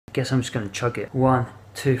Guess I'm just gonna chug it. 1,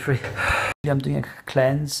 2, 3. I'm doing a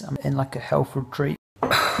cleanse. I'm in like a health retreat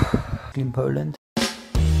in Poland.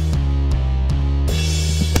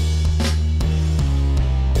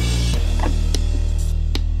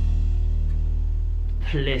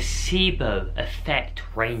 Placebo effect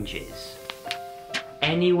ranges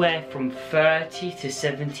anywhere from 30 to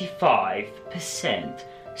 75%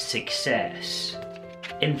 success.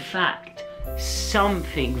 In fact,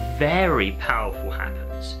 something very powerful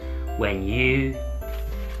happens when you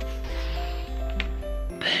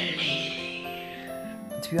believe.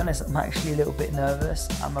 To be honest, I'm actually a little bit nervous.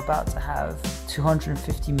 I'm about to have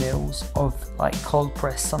 250 mils of like cold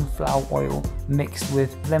pressed sunflower oil mixed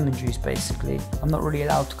with lemon juice basically. I'm not really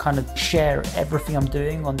allowed to kind of share everything I'm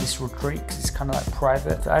doing on this retreat because it's kind of like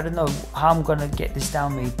private. I don't know how I'm gonna get this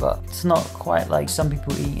down me, but it's not quite like some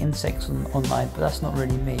people eat insects online, but that's not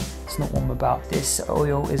really me. It's not what I'm about. This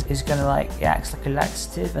oil is gonna like, it acts like a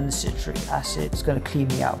laxative, and the citric acid is gonna clean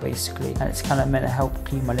me out basically, and it's kind of meant to help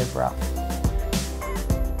clean my liver out.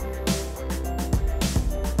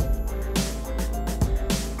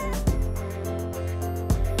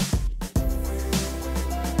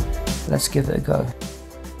 Let's give it a go.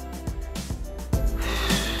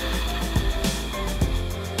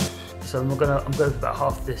 So I'm going to put about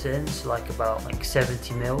half this in, so like about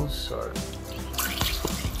 70 mils. So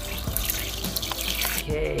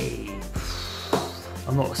okay.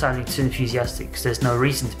 I'm not sounding too enthusiastic because there's no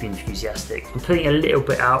reason to be enthusiastic. I'm putting a little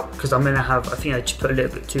bit out because I'm gonna have, I think I just put a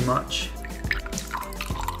little bit too much.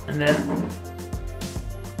 And then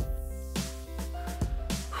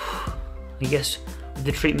I guess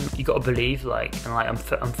the treatment, you gotta believe, like, and like I'm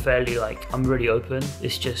fairly like, I'm really open.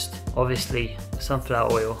 It's just obviously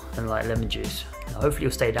sunflower oil and like lemon juice. And hopefully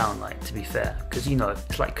it'll stay down, like, to be fair, because you know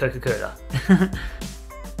it's like Coca-Cola.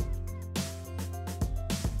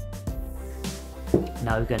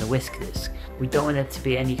 Now we're going to whisk this. We don't want there to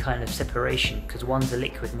be any kind of separation because one's a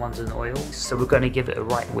liquid and one's an oil, so we're going to give it a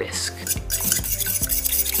right whisk.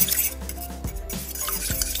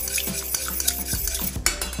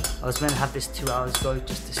 I was meant to have this 2 hours ago,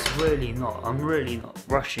 just this really not, I'm really not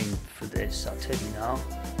rushing for this, I'll tell you now.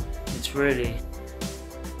 It's really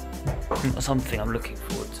not something I'm looking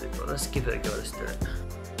forward to, but let's give it a go, let's do it.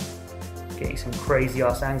 Getting some crazy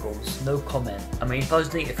ass angles, no comment. I mean, if I was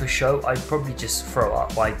doing it for show, I'd probably just throw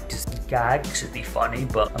up, like just gag, because it'd be funny,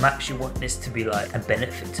 but I'm actually wanting this to be like a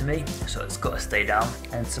benefit to me, so it's got to stay down.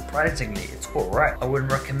 And surprisingly, it's alright. I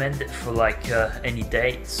wouldn't recommend it for like any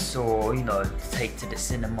dates or, you know, to take to the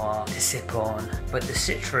cinema, to sip on, but the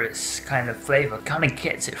citrus kind of flavor kind of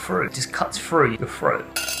gets it through. It just cuts through your throat,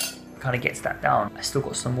 kind of gets that down. I still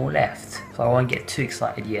got some more left, so I won't get too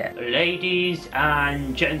excited yet. Ladies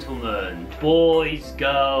and gentlemen, boys,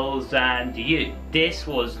 girls, and you, this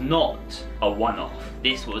was not a one-off.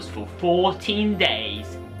 This was for 14 days,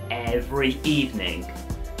 every evening.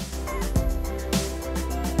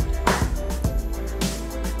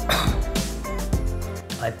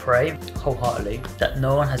 I pray wholeheartedly that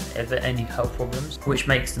no one has ever any health problems, which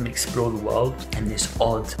makes them explore the world in this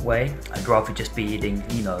odd way. I'd rather just be eating,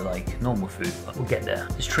 you know, like normal food, but we'll get there.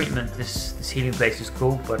 This treatment, this healing place is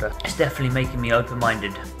cool, but it's definitely making me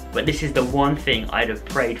open-minded. But this is the one thing I'd have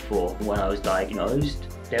prayed for when I was diagnosed.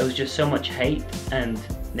 There was just so much hate and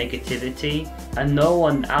negativity, and no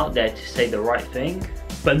one out there to say the right thing.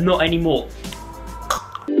 But not anymore.